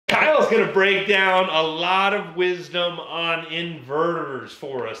going to break down a lot of wisdom on inverters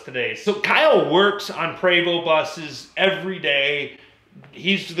for us today. So Kyle works on Prevost buses every day.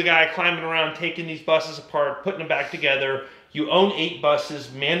 He's the guy climbing around, taking these buses apart, putting them back together. You own 8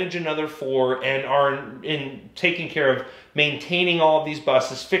 buses, manage another 4, and are in taking care of maintaining all of these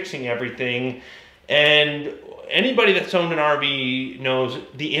buses, fixing everything. And anybody that's owned an RV knows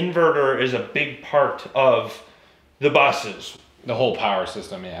the inverter is a big part of the buses. The whole power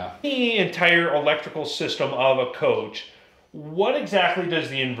system, yeah. The entire electrical system of a coach. What exactly does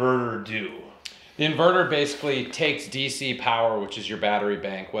the inverter do? The inverter basically takes DC power, which is your battery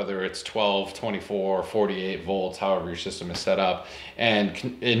bank, whether it's 12, 24, 48 volts, however your system is set up, and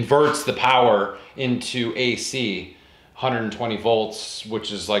inverts the power into AC, 120 volts,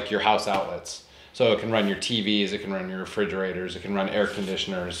 which is like your house outlets. So it can run your TVs, it can run your refrigerators, it can run air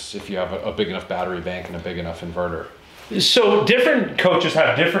conditioners if you have a big enough battery bank and a big enough inverter. So different coaches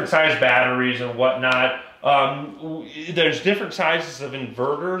have different size batteries and whatnot. There's different sizes of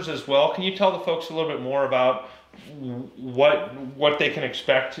inverters as well. Can you tell the folks a little bit more about what they can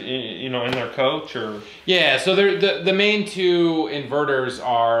expect, in their coach? Or yeah, so the main 2 inverters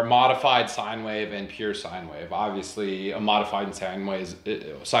are modified sine wave and pure sine wave. Obviously, a modified sine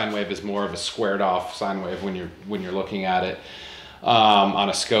wave is more of a squared off sine wave when you're looking at it on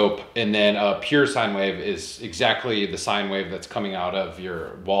a scope, and then a pure sine wave is exactly the sine wave that's coming out of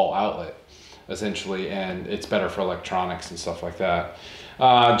your wall outlet, essentially, and it's better for electronics and stuff like that.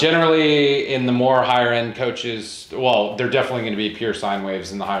 Generally, in the more higher end coaches, well, they're definitely going to be pure sine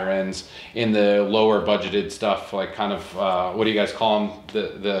waves in the higher ends. In the lower budgeted stuff, like kind of, what do you guys call them?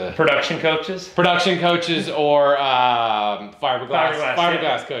 The production coaches? Production coaches, or fiberglass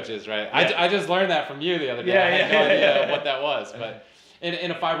yeah. coaches, right? Yeah. I just learned that from you the other day. Yeah, I had no yeah, idea yeah. what that was, but in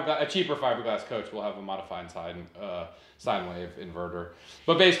a cheaper fiberglass coach will have a modified sine wave inverter.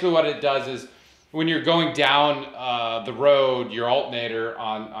 But basically what it does is, when you're going down the road, your alternator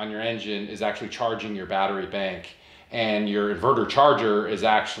on your engine is actually charging your battery bank, and your inverter charger is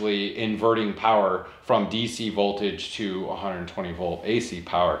actually inverting power from DC voltage to 120 volt AC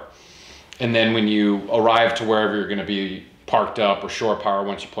power. And then when you arrive to wherever you're going to be parked up, or shore power,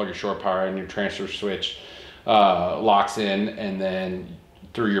 once you plug your shore power in, your transfer switch locks in, and then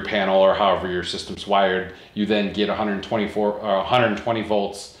through your panel or however your system's wired, you then get 120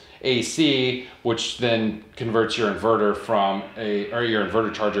 volts AC, which then converts your inverter your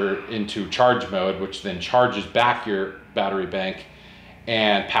inverter charger into charge mode, which then charges back your battery bank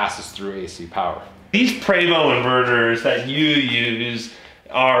and passes through AC power. These Prevost inverters that you use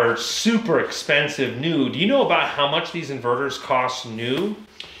are super expensive new. Do you know about how much these inverters cost new?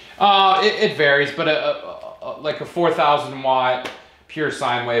 It varies, but like a 4,000 watt pure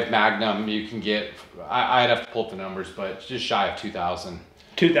sine wave Magnum, you can get, I'd have to pull up the numbers, but just shy of 2,000.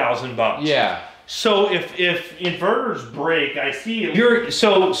 $2,000. Yeah. So if inverters break, I see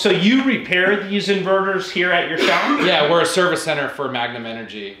so you repair these inverters here at your shop? Yeah, we're a service center for Magnum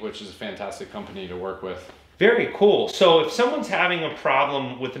Energy, which is a fantastic company to work with. Very cool. So if someone's having a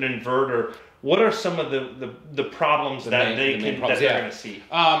problem with an inverter, what are some of the problems that they're going to see?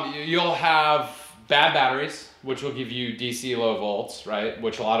 You'll have bad batteries, which will give you DC low volts, right?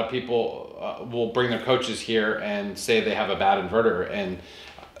 Which a lot of people will bring their coaches here and say they have a bad inverter, and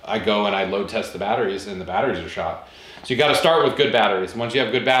I go and I load test the batteries, and the batteries are shot. So you got to start with good batteries. Once you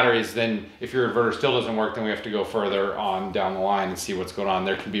have good batteries, then if your inverter still doesn't work, then we have to go further on down the line and see what's going on.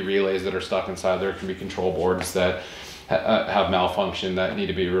 There can be relays that are stuck inside. There can be control boards that have malfunction that need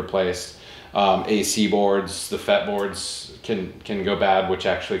to be replaced. AC boards, the FET boards can go bad, which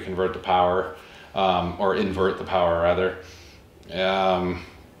actually convert the power, or invert the power rather. Yeah.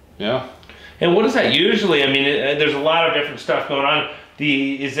 And what is that usually? I mean, there's a lot of different stuff going on.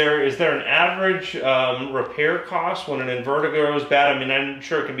 Is there an average repair cost when an inverter goes bad? I mean, I'm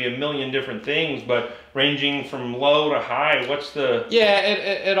sure it can be a million different things, but ranging from low to high, what's the... Yeah,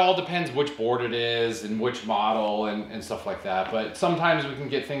 it all depends which board it is and which model and stuff like that. But sometimes we can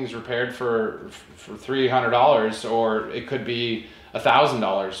get things repaired for $300, or it could be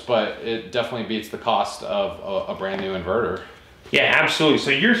 $1,000, but it definitely beats the cost of a brand new inverter. Yeah, absolutely. So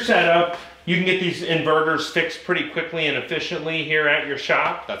you're set up. You can get these inverters fixed pretty quickly and efficiently here at your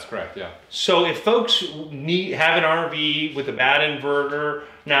shop? That's correct, yeah. So if folks have an RV with a bad inverter,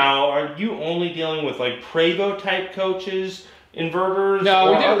 now are you only dealing with like Prevost type coaches, inverters?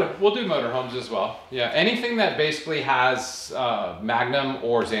 No, we'll do motorhomes as well. Yeah, anything that basically has Magnum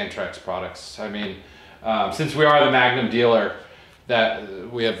or Xantrex products. I mean, since we are the Magnum dealer,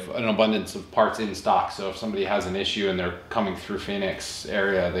 that we have an abundance of parts in stock. So if somebody has an issue and they're coming through Phoenix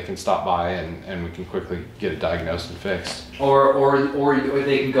area, they can stop by and we can quickly get it diagnosed and fixed. Or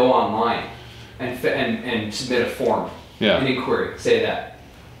they can go online and submit a form, an inquiry. Say that.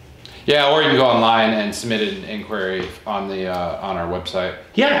 Yeah, or you can go online and submit an inquiry on the on our website.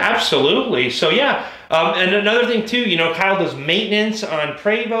 Yeah, absolutely. So yeah, and another thing too, you know, Kyle does maintenance on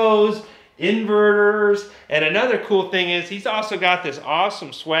Prevos, inverters, and another cool thing is he's also got this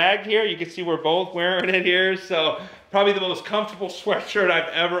awesome swag here. You can see we're both wearing it here. So probably the most comfortable sweatshirt I've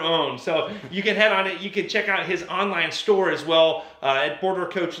ever owned. So you can head on it. You can check out his online store as well at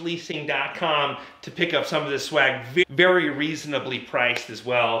bordercoachleasing.com to pick up some of this swag, very reasonably priced as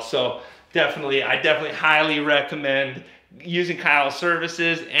well. So definitely, I definitely highly recommend using Kyle's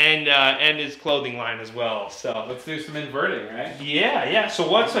services and his clothing line as well. So let's do some inverting, right? Yeah. So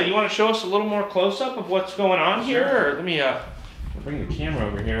you want to show us a little more close up of what's going on here? Or let me bring the camera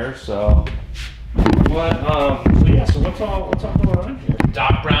over here. So so what's all going on here?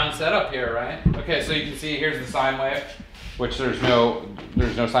 Doc Brown setup here, right? Okay, so you can see here's the sine wave, which there's no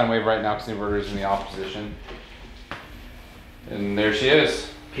sine wave right now because the inverter is in the off position. And there she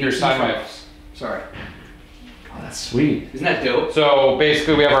is. Here's sine waves. Sorry. Oh, that's sweet. Isn't that dope? So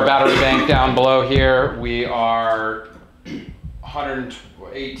basically we have our battery bank down below here. We are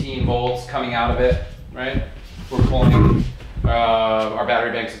 118 volts coming out of it, right? We're pulling our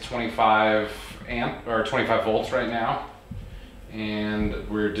battery bank's at 25 volts right now, and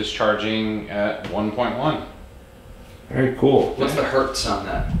we're discharging at 1.1. Very cool. What's the hertz on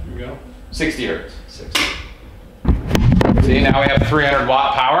that? Here we go. 60 hertz. 60. See, now we have 300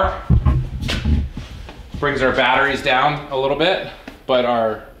 watt power. Brings our batteries down a little bit, but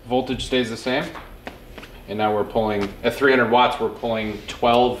our voltage stays the same. And now we're pulling, at 300 watts, we're pulling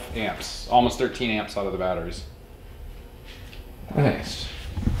 12 amps, almost 13 amps out of the batteries. Nice.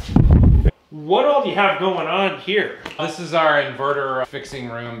 What all do you have going on here? This is our inverter fixing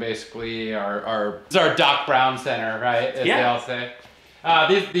room, basically. This is our Doc Brown Center, right? As they all say.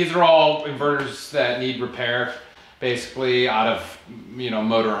 These are all inverters that need repair, basically out of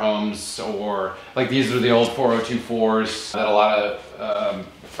motor homes, or like these are the old 4024s that a lot of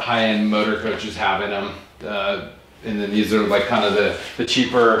high-end motor coaches have in them. And then these are like kind of the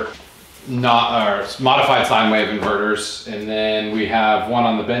cheaper modified sine wave inverters. And then we have one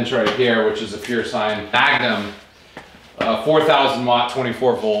on the bench right here, which is a pure sine Magnum 4,000 watt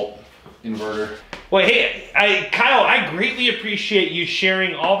 24 volt inverter. Well, hey, Kyle, I greatly appreciate you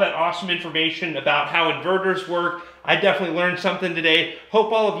sharing all that awesome information about how inverters work. I definitely learned something today.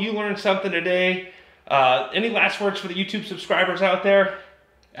 Hope all of you learned something today. Any last words for the YouTube subscribers out there?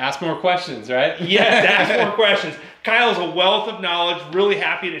 Ask more questions, right? Yes, ask more questions. Kyle's a wealth of knowledge, really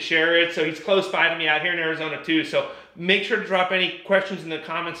happy to share it. So he's close by to me out here in Arizona too. So make sure to drop any questions in the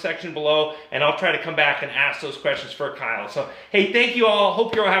comments section below, and I'll try to come back and ask those questions for Kyle. So, hey, thank you all.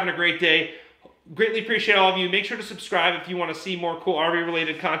 Hope you're all having a great day. Greatly appreciate all of you. Make sure to subscribe if you want to see more cool RV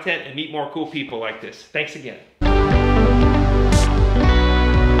related content and meet more cool people like this. Thanks again.